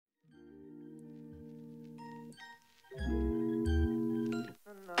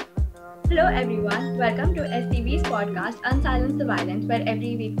Hello everyone, welcome to STV's podcast Unsilence the Violence, where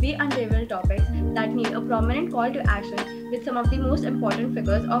every week we unravel topics that need a prominent call to action with some of the most important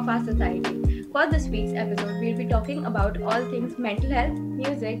figures of our society. For this week's episode, we'll be talking about all things mental health,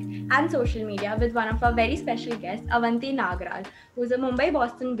 music, and social media with one of our very special guests, Avanti Nagaraj, who's a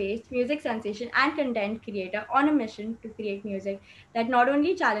Mumbai-Boston based music sensation and content creator on a mission to create music that not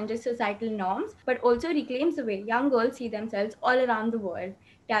only challenges societal norms but also reclaims the way young girls see themselves all around the world.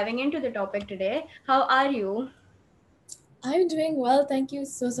 Diving into the topic today, how are you? I'm doing well. Thank you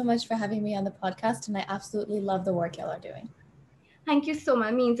so much for having me on the podcast. And I absolutely love the work y'all are doing. Thank you so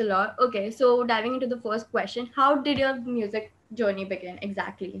much, means a lot. Okay, so diving into the first question, how did your music journey begin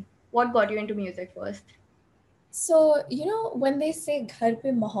exactly? What got you into music first? So, when they say ghar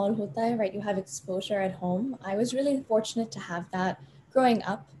pe mahal hota hai, right, you have exposure at home. I was really fortunate to have that growing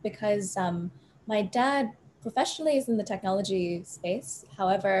up because my dad professionally is in the technology space.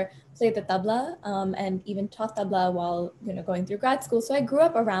 However, played the tabla and even taught tabla while, going through grad school. So I grew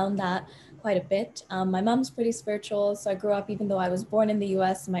up around that quite a bit. My mom's pretty spiritual. So I grew up, even though I was born in the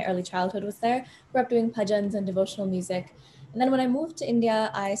US, my early childhood was there, grew up doing bhajans and devotional music. And then when I moved to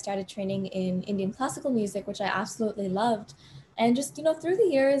India, I started training in Indian classical music, which I absolutely loved. And just, through the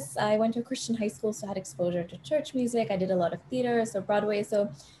years, I went to a Christian high school, so I had exposure to church music. I did a lot of theater, so Broadway.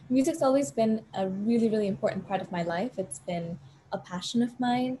 So music's always been a really, really important part of my life. It's been a passion of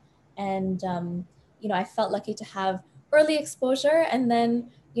mine. And, I felt lucky to have early exposure and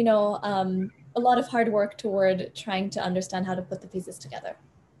then, a lot of hard work toward trying to understand how to put the pieces together.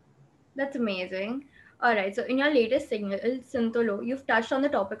 That's amazing. All right, so in your latest single, Sintolo, you've touched on the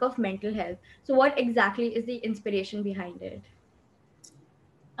topic of mental health. So, what exactly is the inspiration behind it?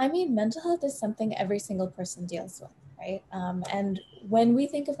 I mean, mental health is something every single person deals with, right? And when we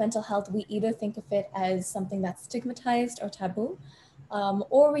think of mental health, we either think of it as something that's stigmatized or taboo,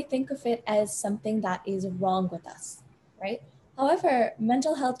 or we think of it as something that is wrong with us, right? However,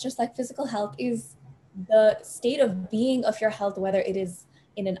 mental health, just like physical health, is the state of being of your health, whether it is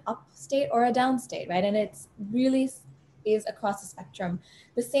in an up state or a down state, right? And it's really is across the spectrum.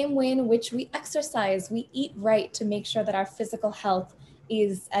 The same way in which we exercise, we eat right to make sure that our physical health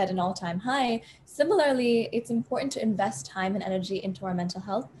is at an all-time high. Similarly, it's important to invest time and energy into our mental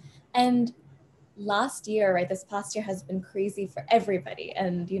health. And last year, right, this past year has been crazy for everybody.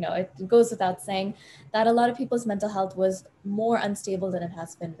 And, it goes without saying that a lot of people's mental health was more unstable than it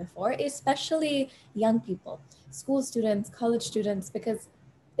has been before, especially young people, school students, college students, because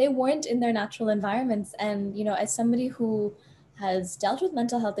they weren't in their natural environments. And, as somebody who has dealt with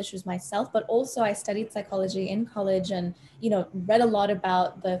mental health issues myself, but also I studied psychology in college and, read a lot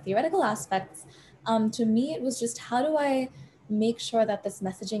about the theoretical aspects. To me, it was just, how do I make sure that this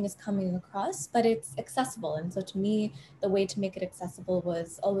messaging is coming across, but it's accessible? And so to me, the way to make it accessible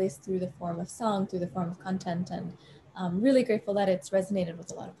was always through the form of song, through the form of content. And I'm really grateful that it's resonated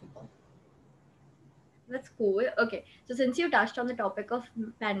with a lot of people. That's cool. Okay, so since you touched on the topic of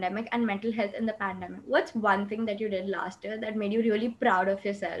pandemic and mental health in the pandemic, what's one thing that you did last year that made you really proud of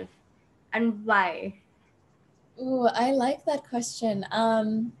yourself, and why? Ooh, I like that question.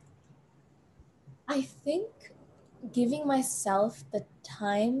 I think giving myself the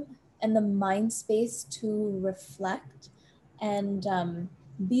time and the mind space to reflect and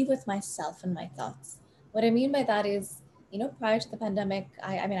be with myself and my thoughts. What I mean by that is, prior to the pandemic,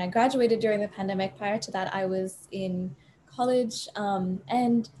 I mean, I graduated during the pandemic. Prior to that, I was in college.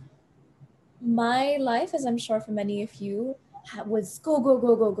 And my life, as I'm sure for many of you, was go, go,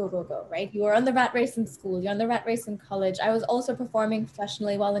 go, go, go, go, go, right? You were on the rat race in school, you're on the rat race in college. I was also performing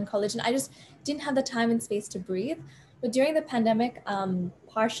professionally while in college, and I just didn't have the time and space to breathe. But during the pandemic,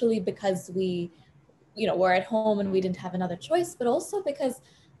 partially because were at home and we didn't have another choice, but also because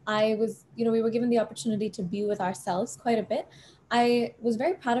I was, we were given the opportunity to be with ourselves quite a bit. I was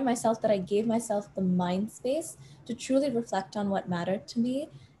very proud of myself that I gave myself the mind space to truly reflect on what mattered to me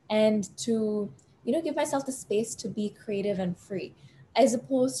and to, give myself the space to be creative and free, as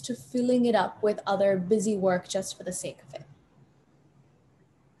opposed to filling it up with other busy work just for the sake of it.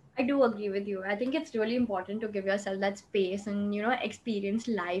 I do agree with you. I think it's really important to give yourself that space and experience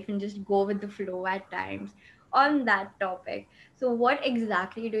life and just go with the flow at times. On that topic, so what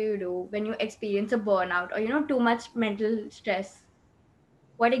exactly do you do when you experience a burnout or too much mental stress?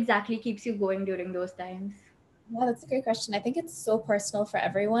 What exactly keeps you going during those times? Yeah, that's a great question. I think it's so personal for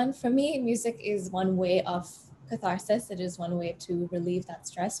everyone. For me, music is one way of catharsis. It is one way to relieve that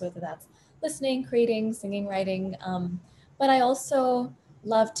stress, whether that's listening, creating, singing, writing. But I also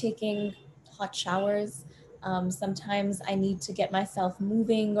love taking hot showers. Sometimes I need to get myself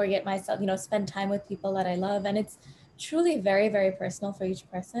moving or spend time with people that I love. And it's truly very, very personal for each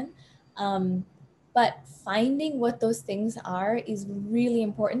person. But finding what those things are is really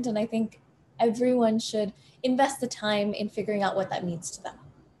important. And I think everyone should invest the time in figuring out what that means to them.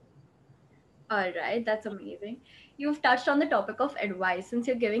 All right, that's amazing. You've touched on the topic of advice. Since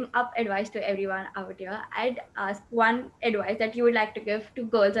you're giving up advice to everyone out here, I'd ask one advice that you would like to give to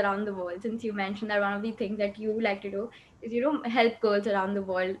girls around the world. Since you mentioned that one of the things that you like to do is, help girls around the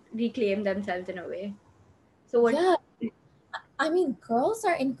world reclaim themselves in a way. So, what? Yeah, I mean, girls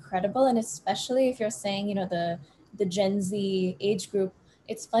are incredible. And especially if you're saying, the Gen Z age group,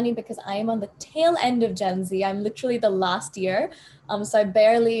 it's funny because I am on the tail end of Gen Z. I'm literally the last year. So I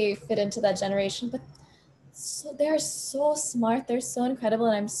barely fit into that generation, but so they're so smart, they're so incredible,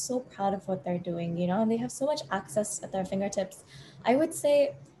 and I'm so proud of what they're doing, and they have so much access at their fingertips. I would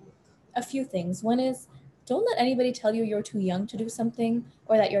say a few things. One is, don't let anybody tell you you're too young to do something,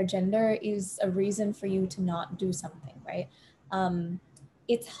 or that your gender is a reason for you to not do something, right?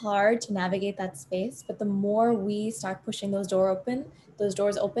 It's hard to navigate that space, but the more we start pushing those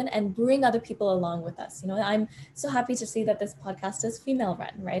doors open and bring other people along with us. I'm so happy to see that this podcast is female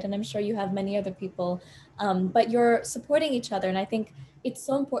run, right? And I'm sure you have many other people, but you're supporting each other. And I think it's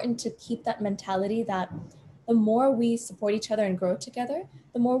so important to keep that mentality that the more we support each other and grow together,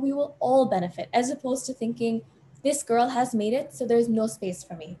 the more we will all benefit, as opposed to thinking this girl has made it, so there's no space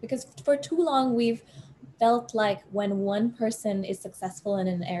for me. Because for too long, we've felt like when one person is successful in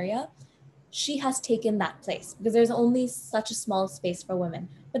an area, she has taken that place because there's only such a small space for women.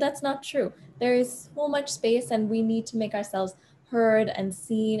 But that's not true. There is so much space, and we need to make ourselves heard and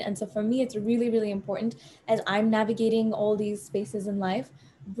seen. And so for me, it's really, really important as I'm navigating all these spaces in life,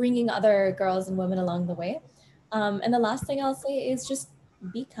 bringing other girls and women along the way. And the last thing I'll say is just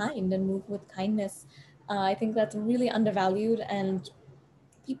be kind and move with kindness. I think that's really undervalued, and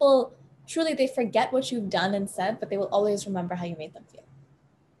people truly, they forget what you've done and said, but they will always remember how you made them feel.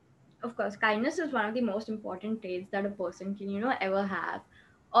 Of course, kindness is one of the most important traits that a person can, ever have.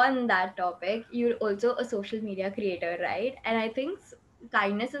 On that topic, you're also a social media creator, right? And I think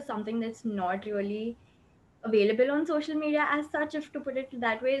kindness is something that's not really available on social media as such, if to put it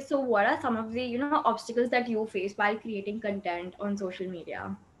that way. So what are some of the obstacles that you face while creating content on social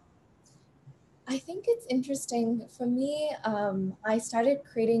media? I think it's interesting. For me, I started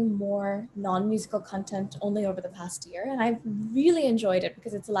creating more non-musical content only over the past year, and I've really enjoyed it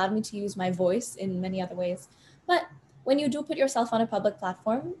because it's allowed me to use my voice in many other ways. But when you do put yourself on a public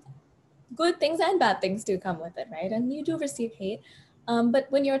platform, good things and bad things do come with it, right? And you do receive hate. But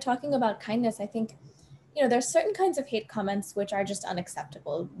when you're talking about kindness, I think, there's certain kinds of hate comments which are just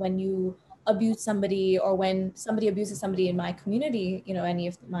unacceptable. When you abuse somebody, or when somebody abuses somebody in my community, any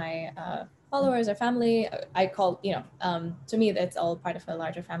of my followers or family, I call, to me, that's all part of a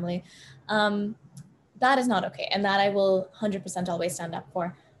larger family. That is not okay. And that I will 100% always stand up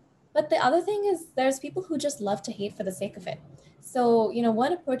for. But the other thing is, there's people who just love to hate for the sake of it. So,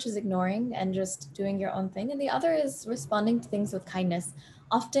 one approach is ignoring and just doing your own thing, and the other is responding to things with kindness.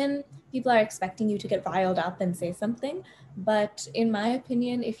 Often people are expecting you to get riled up and say something, but in my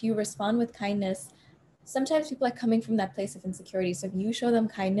opinion, if you respond with kindness, sometimes people are coming from that place of insecurity. So if you show them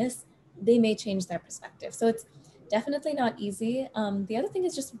kindness, they may change their perspective. So it's definitely not easy. The other thing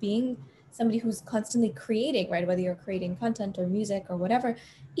is just being somebody who's constantly creating, right? Whether you're creating content or music or whatever,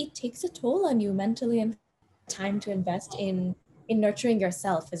 it takes a toll on you mentally, and time to invest in nurturing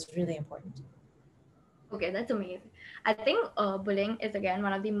yourself is really important. Okay, that's amazing. I think bullying is again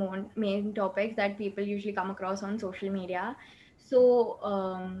one of the main topics that people usually come across on social media. So,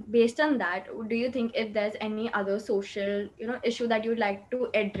 based on that, do you think if there's any other social, issue that you'd like to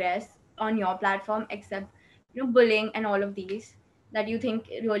address on your platform, except, bullying and all of these, that you think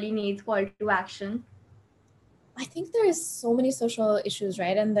really needs call to action? I think there is so many social issues,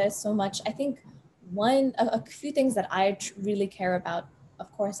 right? And there's so much. I think a few things that I really care about,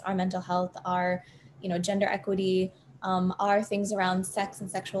 of course, our mental health, our, gender equity, are things around sex and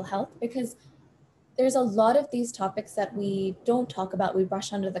sexual health, because there's a lot of these topics that we don't talk about, we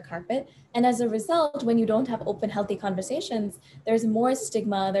brush under the carpet. And as a result, when you don't have open, healthy conversations, there's more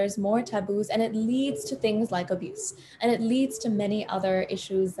stigma, there's more taboos, and it leads to things like abuse. And it leads to many other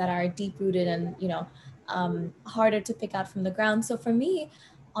issues that are deep rooted and, harder to pick out from the ground. So for me,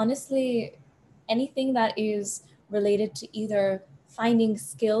 honestly, anything that is related to either finding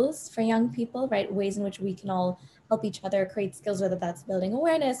skills for young people, right? Ways in which we can all help each other create skills, whether that's building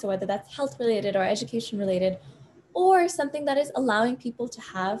awareness or whether that's health related or education related, or something that is allowing people to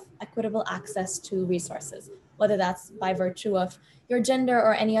have equitable access to resources, whether that's by virtue of your gender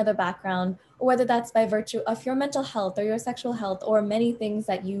or any other background, or whether that's by virtue of your mental health or your sexual health or many things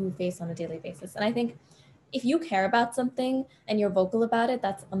that you face on a daily basis. And I think if you care about something and you're vocal about it,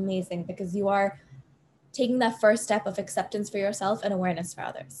 that's amazing, because you are taking that first step of acceptance for yourself and awareness for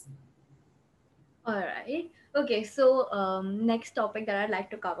others. All right. Okay, so next topic that I'd like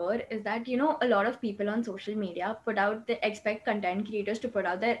to cover is that, a lot of people on social media they expect content creators to put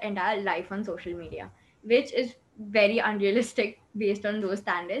out their entire life on social media, which is very unrealistic based on those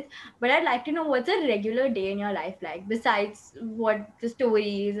standards. But I'd like to know, what's a regular day in your life like, besides what the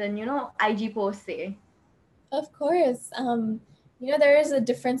stories and, IG posts say? Of course. There is a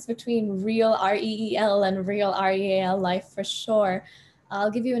difference between real REEL and real REAL life for sure. I'll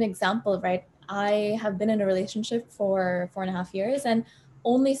give you an example, right? I have been in a relationship for 4.5 years, and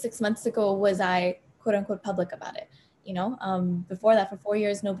only 6 months ago was I quote unquote public about it. Before that, for 4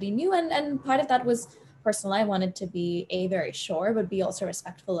 years, nobody knew. And part of that was personal. I wanted to be very sure, but be also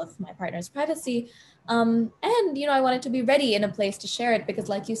respectful of my partner's privacy. And I wanted to be ready in a place to share it, because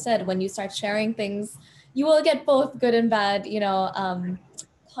like you said, when you start sharing things, you will get both good and bad,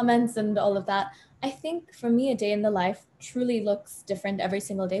 comments and all of that. I think for me, a day in the life truly looks different every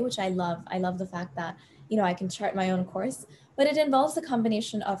single day, which I love. I love the fact that, I can chart my own course, but it involves a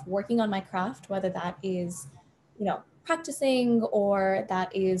combination of working on my craft, whether that is, practicing, or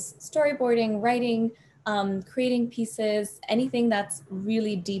that is storyboarding, writing, creating pieces, anything that's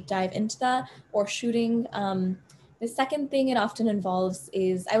really deep dive into that, or shooting. The second thing it often involves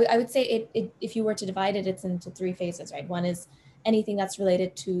is, I would say if you were to divide it, it's into 3 phases, right? One is anything that's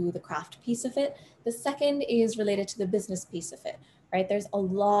related to the craft piece of it. The second is related to the business piece of it, right? There's a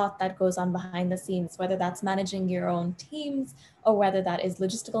lot that goes on behind the scenes, whether that's managing your own teams or whether that is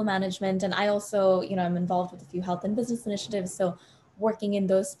logistical management. And I also, I'm involved with a few health and business initiatives, so working in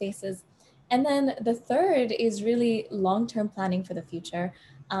those spaces. And then the third is really long-term planning for the future.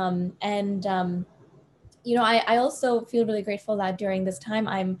 I also feel really grateful that during this time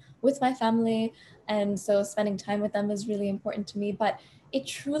I'm with my family. And so spending time with them is really important to me. But it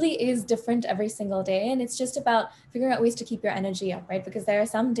truly is different every single day. And it's just about figuring out ways to keep your energy up, right? Because there are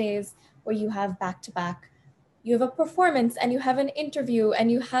some days where you have back to back, you have a performance and you have an interview and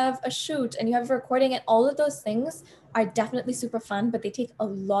you have a shoot and you have a recording, and all of those things are definitely super fun, but they take a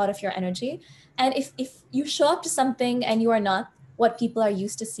lot of your energy. And if you show up to something and you are not what people are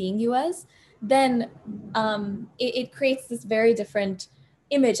used to seeing you as, then it creates this very different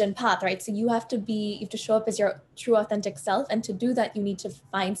image and path, right? So you have to show up as your true authentic self, and to do that you need to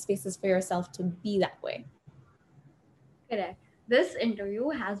find spaces for yourself to be that way. Correct. This interview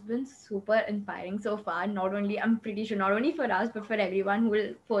has been super inspiring so far. I'm pretty sure, not only for us, but for everyone who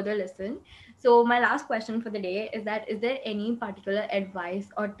will further listen. So, my last question for the day is that, is there any particular advice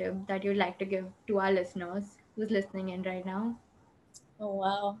or tip that you'd like to give to our listeners who's listening in right now? Oh,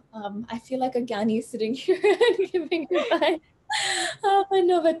 wow. I feel like a Gani sitting here and giving advice. I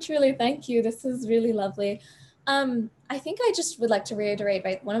know, but truly, thank you. This is really lovely. I think I just would like to reiterate,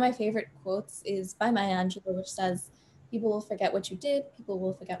 right? One of my favorite quotes is by Maya Angelou, which says, "People will forget what you did, people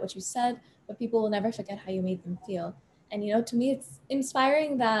will forget what you said, but people will never forget how you made them feel." And, to me, it's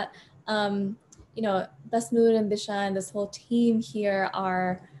inspiring that, Basnoor and Disha and this whole team here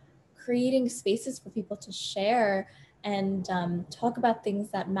are creating spaces for people to share and talk about things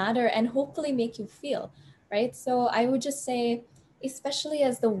that matter and hopefully make you feel, right? So I would just say, especially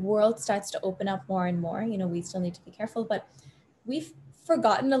as the world starts to open up more and more, we still need to be careful, but we've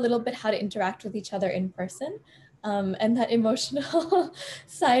forgotten a little bit how to interact with each other in person, and that emotional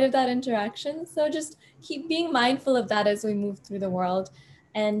side of that interaction. So just keep being mindful of that as we move through the world.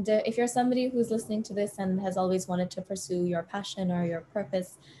 And if you're somebody who's listening to this and has always wanted to pursue your passion or your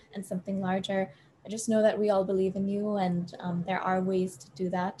purpose and something larger, I just know that we all believe in you, and there are ways to do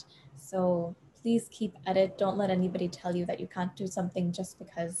that. So please keep at it. Don't let anybody tell you that you can't do something just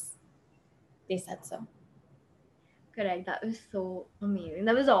because they said so. Correct. That was so amazing.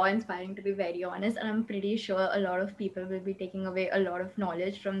 That was awe inspiring, to be very honest. And I'm pretty sure a lot of people will be taking away a lot of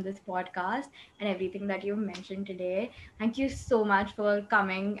knowledge from this podcast and everything that you've mentioned today. Thank you so much for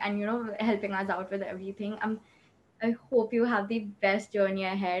coming and, helping us out with everything. I hope you have the best journey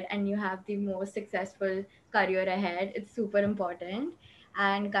ahead and you have the most successful career ahead. It's super important.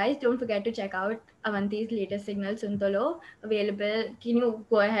 And guys, don't forget to check out Avanti's latest single, Suntolo, available. Can you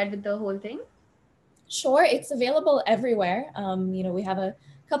go ahead with the whole thing? Sure, it's available everywhere. We have a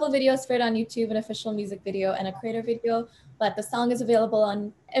couple of videos for it on YouTube, an official music video and a creator video, but the song is available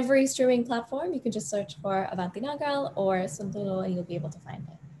on every streaming platform. You can just search for Avanti Nagal or Suntulo and you'll be able to find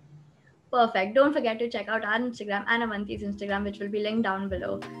it. Perfect. Don't forget to check out our Instagram and Avanti's Instagram, which will be linked down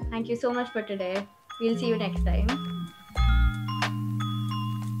below. Thank you so much for today. We'll see you next time.